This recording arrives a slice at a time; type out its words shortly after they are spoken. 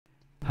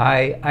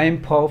Hi,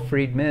 I'm Paul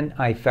Friedman.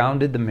 I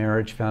founded the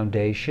Marriage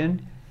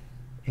Foundation,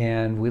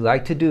 and we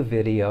like to do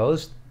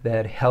videos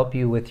that help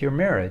you with your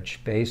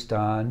marriage based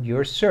on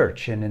your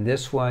search. And in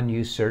this one,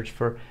 you search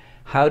for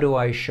how do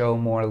I show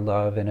more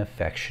love and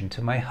affection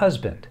to my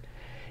husband?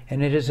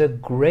 And it is a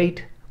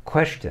great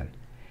question.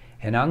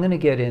 And I'm going to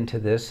get into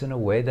this in a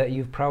way that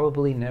you've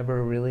probably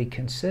never really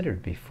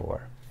considered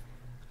before.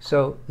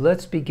 So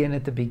let's begin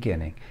at the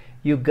beginning.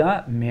 You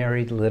got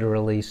married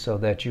literally so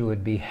that you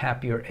would be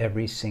happier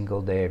every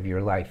single day of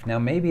your life. Now,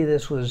 maybe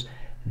this was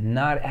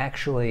not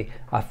actually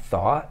a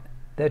thought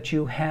that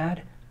you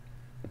had,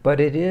 but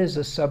it is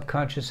a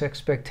subconscious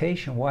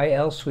expectation. Why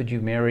else would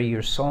you marry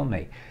your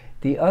soulmate?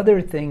 The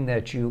other thing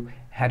that you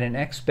had an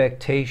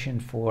expectation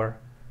for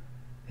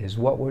is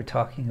what we're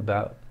talking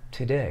about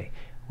today,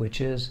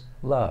 which is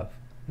love.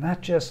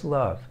 Not just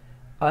love,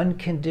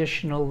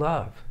 unconditional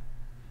love.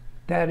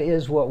 That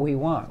is what we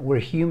want. We're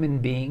human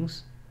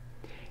beings.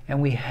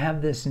 And we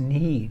have this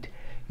need.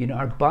 You know,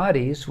 our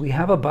bodies, we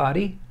have a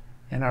body,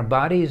 and our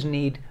bodies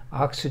need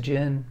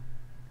oxygen,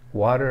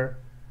 water,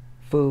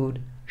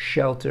 food,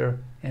 shelter,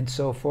 and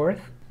so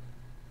forth.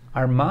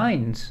 Our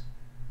minds,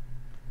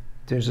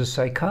 there's a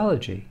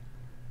psychology.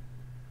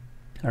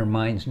 Our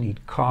minds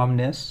need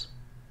calmness,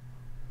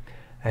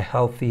 a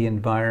healthy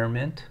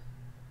environment,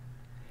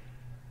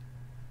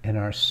 and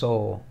our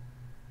soul,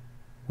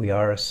 we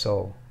are a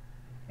soul,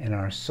 and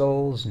our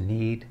souls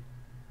need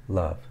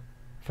love.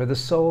 For the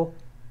soul,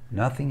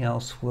 nothing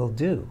else will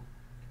do.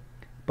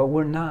 But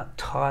we're not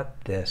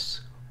taught this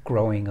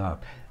growing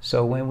up.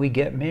 So when we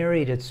get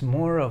married, it's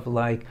more of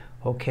like,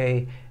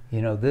 okay,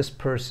 you know, this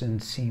person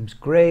seems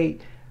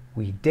great.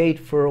 We date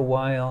for a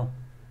while.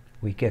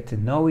 We get to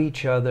know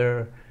each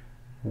other.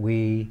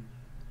 We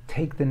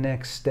take the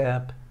next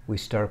step. We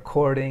start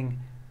courting.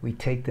 We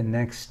take the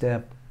next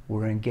step.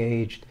 We're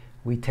engaged.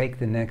 We take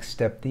the next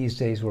step. These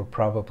days, we're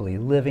probably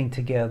living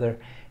together.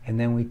 And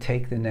then we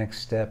take the next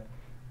step,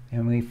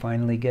 and we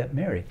finally get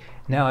married.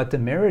 Now, at the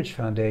Marriage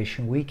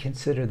Foundation, we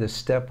consider the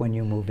step when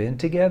you move in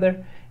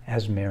together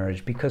as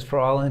marriage, because for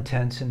all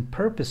intents and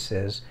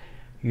purposes,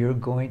 you're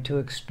going to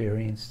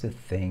experience the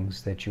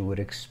things that you would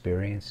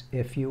experience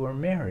if you were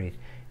married,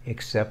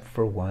 except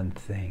for one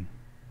thing.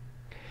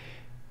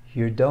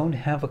 You don't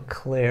have a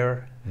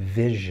clear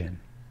vision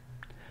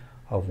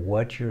of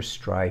what you're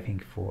striving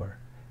for,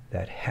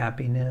 that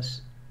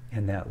happiness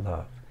and that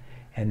love.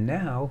 And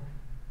now,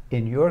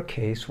 in your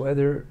case,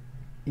 whether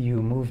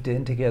you moved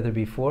in together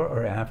before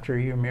or after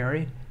you're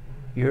married,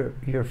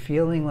 you're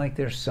feeling like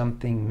there's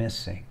something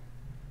missing.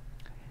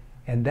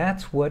 And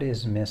that's what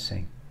is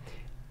missing,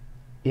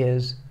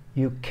 is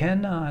you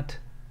cannot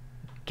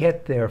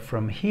get there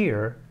from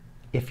here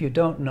if you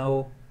don't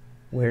know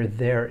where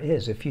there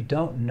is, if you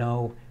don't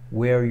know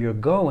where you're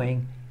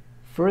going.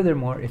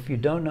 Furthermore, if you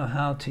don't know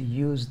how to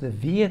use the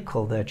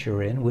vehicle that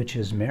you're in, which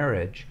is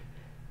marriage,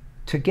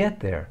 to get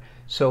there.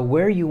 So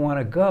where you want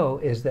to go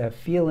is that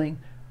feeling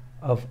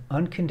of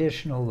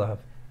unconditional love,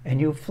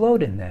 and you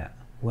float in that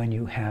when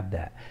you have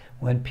that.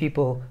 When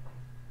people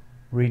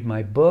read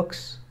my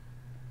books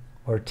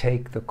or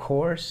take the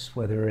course,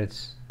 whether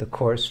it's the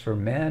course for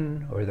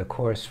men or the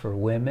course for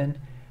women,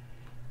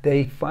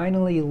 they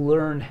finally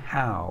learn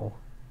how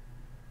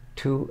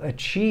to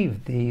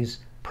achieve these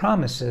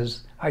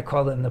promises. I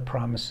call them the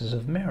promises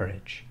of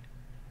marriage.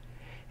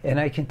 And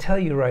I can tell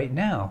you right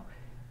now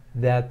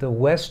that the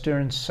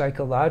Western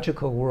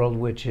psychological world,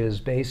 which is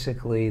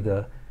basically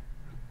the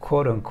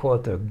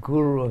quote-unquote the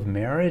guru of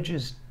marriage,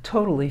 is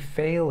totally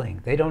failing.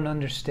 They don't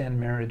understand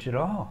marriage at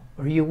all,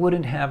 or you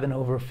wouldn't have an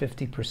over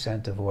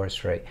 50%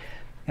 divorce rate.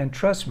 And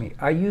trust me,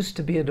 I used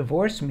to be a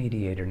divorce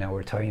mediator. Now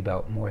we're talking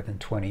about more than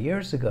 20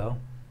 years ago.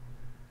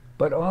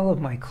 But all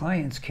of my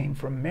clients came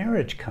from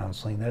marriage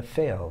counseling that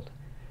failed.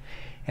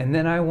 And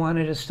then I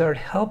wanted to start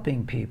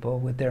helping people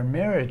with their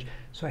marriage,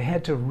 so I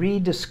had to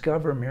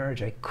rediscover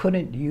marriage. I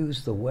couldn't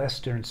use the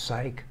Western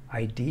psych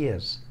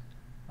ideas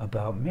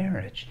about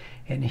marriage.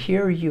 And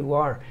here you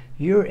are.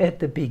 You're at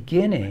the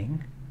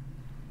beginning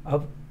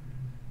of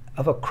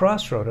a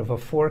crossroad, of a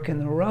fork in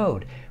the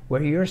road,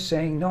 where you're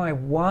saying, no, I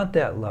want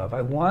that love.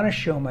 I want to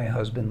show my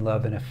husband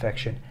love and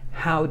affection.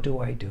 How do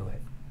I do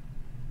it?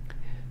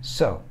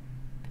 So,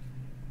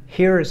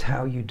 here is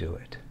how you do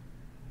it.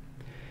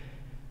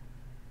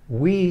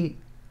 We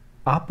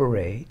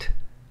operate,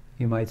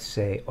 you might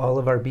say, all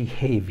of our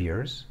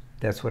behaviors,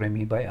 that's what I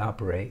mean by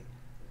operate,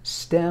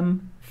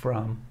 stem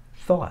from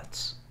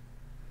thoughts.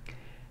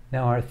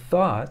 Now, our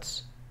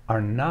thoughts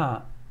are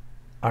not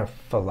our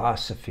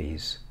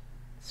philosophies.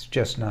 It's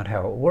just not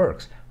how it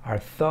works. Our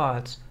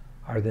thoughts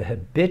are the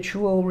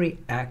habitual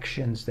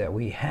reactions that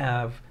we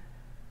have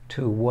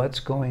to what's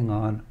going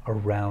on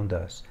around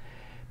us.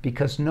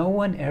 Because no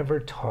one ever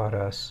taught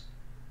us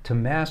to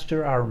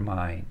master our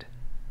mind.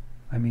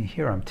 I mean,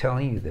 here, I'm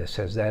telling you this.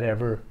 Has that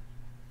ever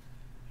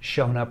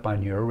shown up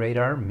on your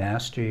radar?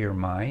 Master your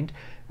mind,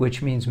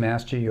 which means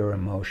master your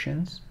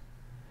emotions,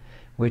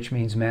 which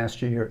means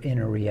master your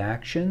inner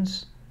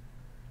reactions,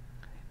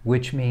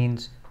 which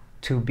means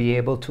to be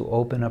able to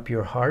open up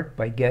your heart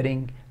by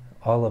getting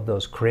all of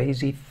those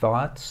crazy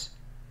thoughts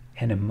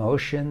and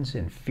emotions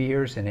and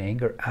fears and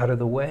anger out of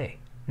the way.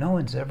 No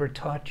one's ever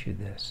taught you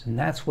this. And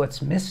that's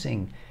what's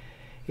missing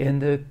in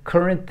the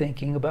current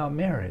thinking about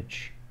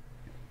marriage.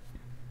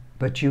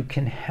 But you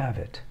can have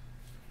it.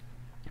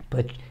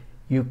 But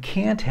you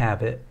can't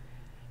have it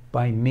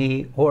by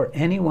me or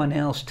anyone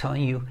else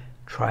telling you,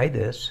 try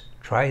this,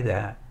 try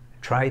that,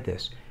 try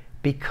this,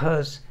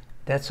 because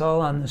that's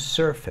all on the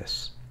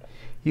surface.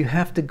 You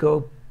have to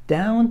go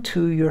down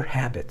to your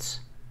habits,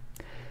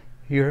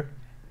 your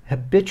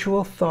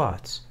habitual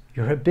thoughts,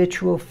 your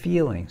habitual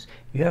feelings.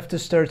 You have to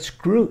start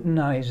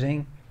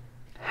scrutinizing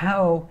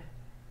how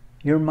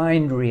your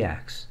mind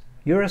reacts.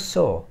 You're a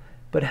soul,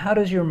 but how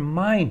does your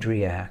mind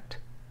react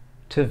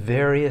to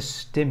various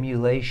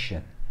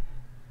stimulation,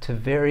 to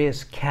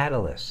various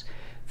catalysts?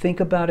 Think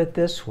about it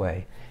this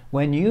way.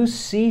 When you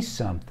see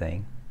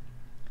something,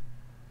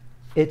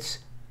 it's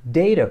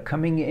data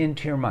coming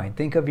into your mind.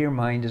 Think of your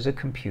mind as a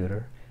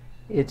computer.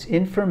 It's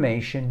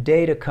information,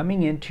 data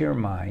coming into your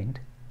mind,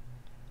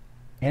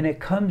 and it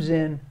comes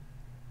in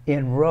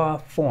raw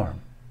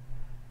form.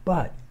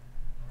 But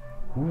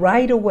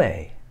right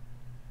away,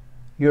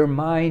 your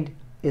mind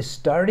is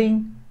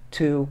starting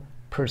to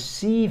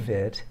perceive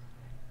it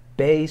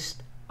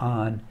based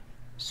on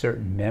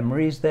certain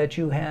memories that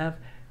you have,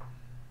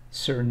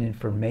 certain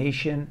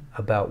information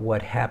about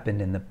what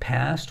happened in the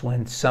past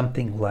when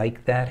something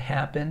like that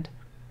happened.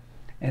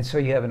 And so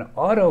you have an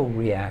auto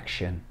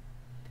reaction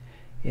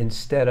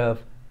instead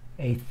of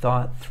a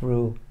thought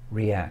through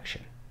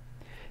reaction.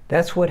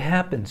 That's what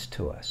happens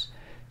to us.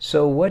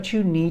 So what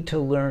you need to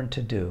learn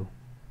to do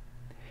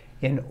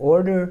in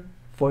order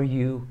for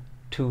you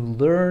to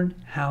learn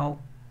how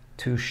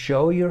to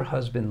show your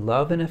husband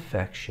love and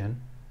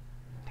affection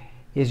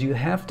is you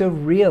have to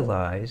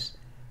realize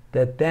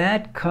that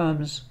that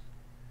comes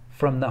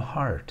from the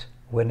heart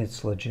when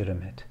it's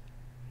legitimate,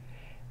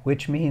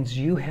 which means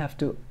you have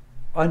to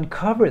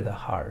uncover the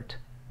heart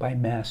by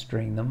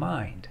mastering the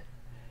mind.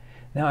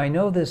 Now, I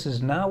know this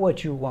is not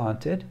what you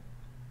wanted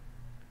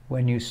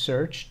when you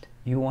searched.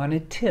 You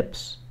wanted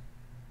tips.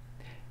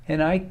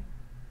 And I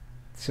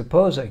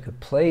suppose I could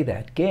play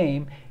that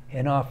game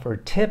and offer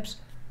tips,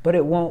 but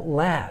it won't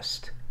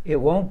last. It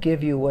won't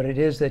give you what it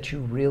is that you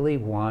really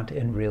want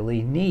and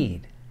really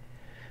need,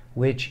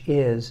 which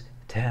is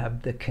to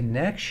have the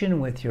connection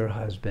with your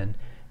husband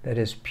that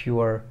is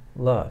pure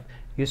love.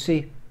 You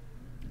see,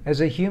 as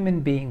a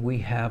human being, we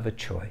have a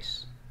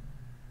choice.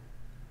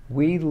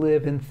 We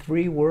live in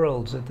three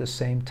worlds at the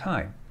same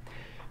time.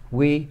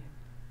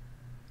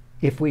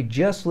 If we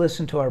just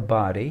listen to our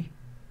body,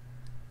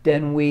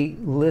 then we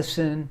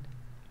listen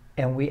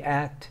and we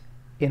act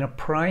in a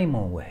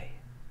primal way.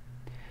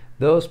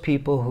 Those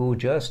people who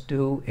just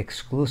do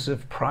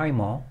exclusive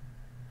primal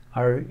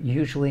are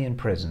usually in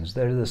prisons.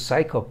 They're the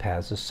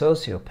psychopaths, the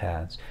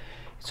sociopaths.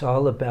 It's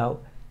all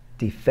about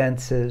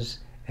defenses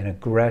and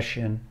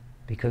aggression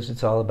because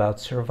it's all about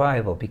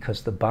survival,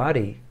 because the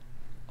body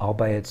all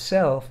by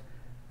itself,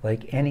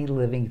 like any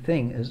living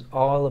thing, is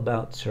all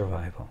about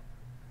survival.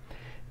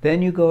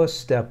 Then you go a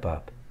step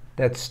up.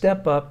 That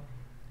step up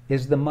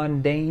is the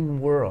mundane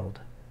world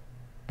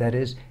that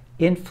is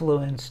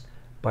influenced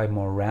by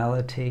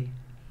morality,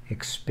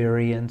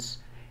 experience,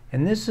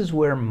 and this is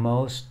where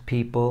most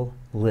people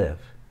live.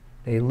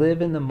 They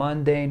live in the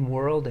mundane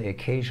world. They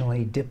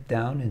occasionally dip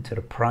down into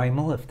the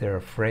primal if they're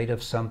afraid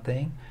of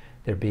something,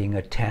 they're being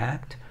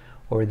attacked,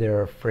 or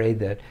they're afraid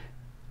that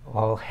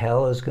all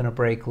hell is going to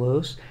break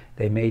loose.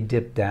 They may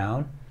dip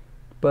down,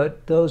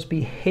 but those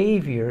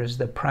behaviors,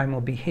 the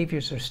primal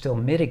behaviors, are still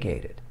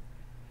mitigated.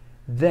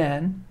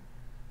 Then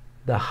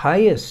the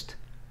highest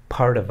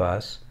part of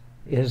us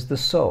is the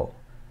soul.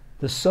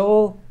 The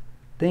soul,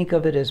 think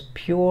of it as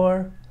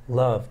pure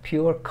love,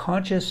 pure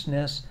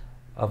consciousness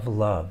of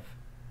love.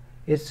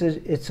 It's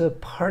a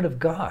part of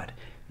God.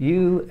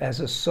 You as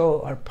a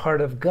soul are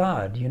part of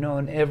God. You know,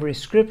 in every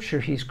scripture,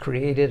 He's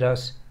created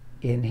us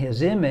in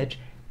His image.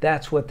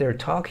 That's what they're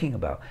talking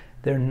about.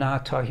 They're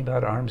not talking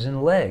about arms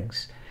and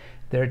legs.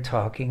 They're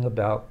talking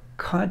about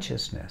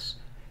consciousness.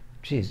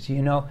 Geez,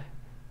 you know,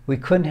 we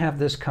couldn't have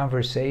this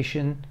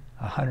conversation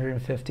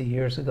 150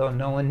 years ago.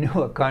 No one knew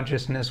what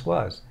consciousness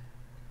was.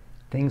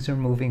 Things are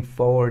moving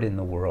forward in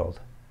the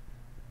world.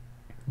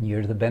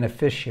 You're the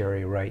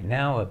beneficiary right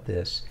now of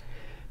this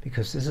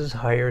because this is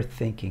higher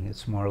thinking.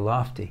 It's more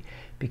lofty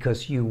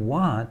because you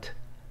want,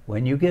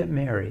 when you get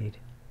married,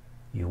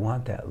 you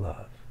want that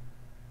love.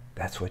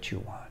 That's what you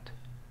want.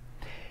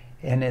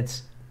 And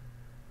it's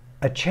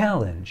a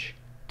challenge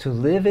to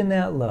live in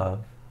that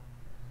love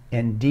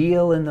and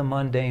deal in the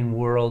mundane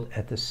world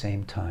at the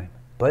same time.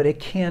 But it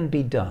can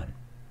be done.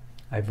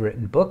 I've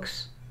written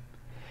books.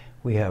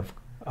 We have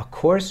a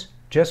course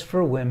just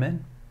for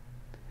women,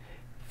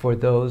 for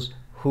those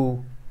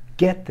who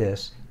get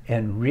this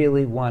and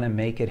really want to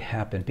make it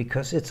happen,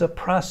 because it's a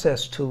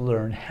process to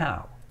learn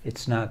how.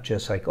 It's not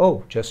just like,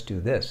 oh, just do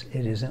this.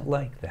 It isn't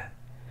like that.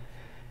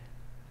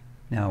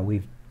 Now,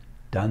 we've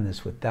done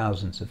this with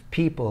thousands of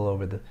people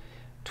over the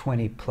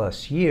 20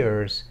 plus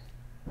years,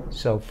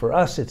 So for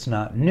us, it's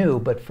not new,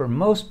 but for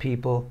most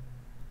people,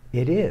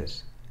 it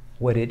is.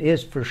 What it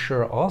is for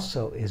sure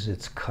also is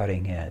it's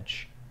cutting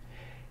edge.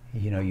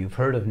 You know, you've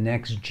heard of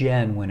next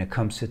gen when it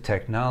comes to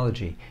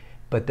technology,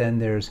 but then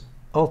there's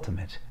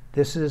ultimate.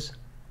 This is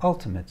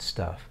ultimate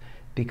stuff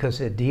because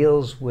it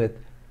deals with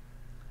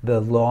the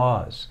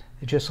laws,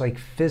 just like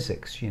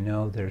physics. You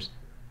know, there's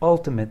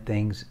ultimate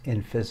things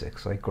in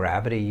physics, like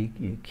gravity.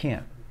 You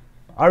can't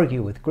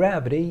argue with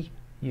gravity.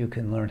 You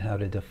can learn how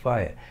to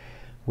defy it.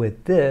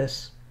 With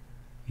this,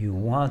 you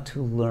want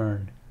to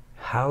learn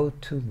how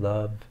to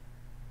love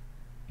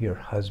your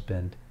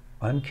husband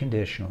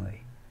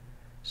unconditionally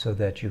so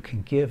that you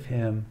can give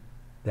him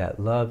that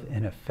love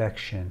and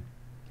affection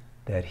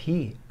that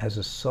he, as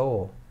a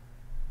soul,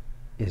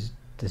 is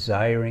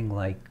desiring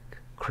like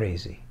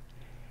crazy.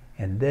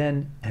 And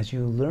then as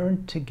you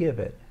learn to give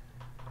it,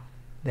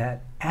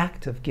 that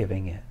act of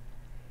giving it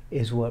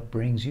is what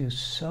brings you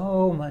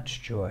so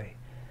much joy.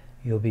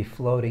 You'll be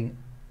floating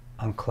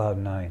on cloud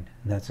 9, and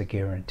that's a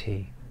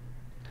guarantee.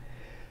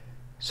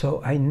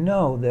 So I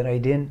know that I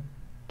didn't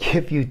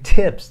give you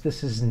tips.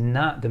 This is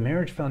not, the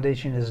Marriage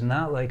Foundation is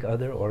not like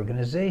other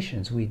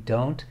organizations. We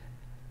don't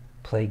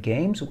play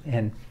games.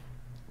 And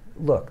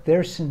look,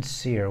 they're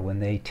sincere when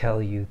they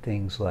tell you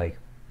things like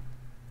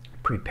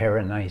prepare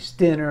a nice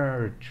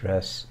dinner,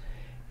 dress,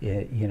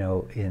 you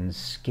know, in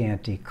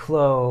scanty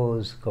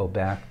clothes, go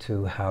back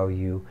to how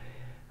you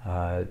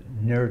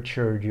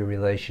nurtured your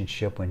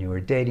relationship when you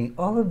were dating.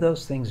 All of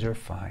those things are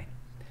fine,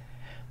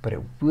 but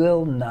it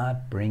will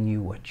not bring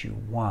you what you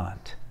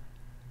want.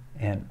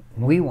 And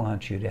we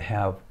want you to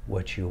have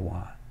what you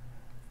want.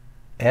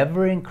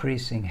 Ever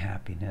increasing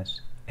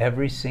happiness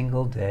every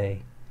single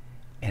day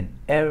and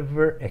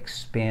ever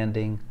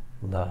expanding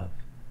love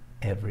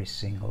every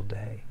single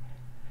day.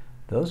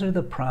 Those are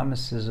the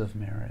promises of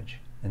marriage,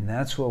 and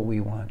that's what we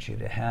want you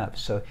to have.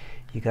 So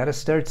you got to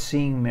start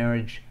seeing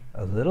marriage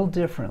a little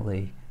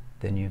differently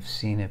than you've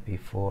seen it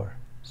before,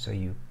 so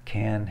you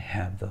can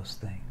have those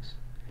things.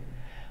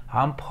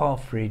 I'm Paul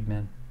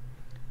Friedman.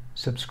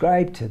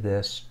 Subscribe to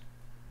this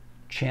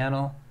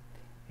channel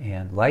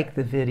and like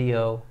the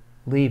video,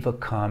 leave a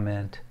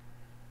comment,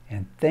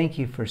 and thank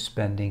you for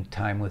spending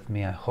time with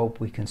me. I hope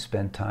we can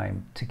spend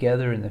time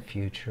together in the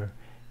future.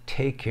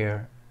 Take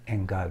care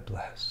and God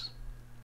bless.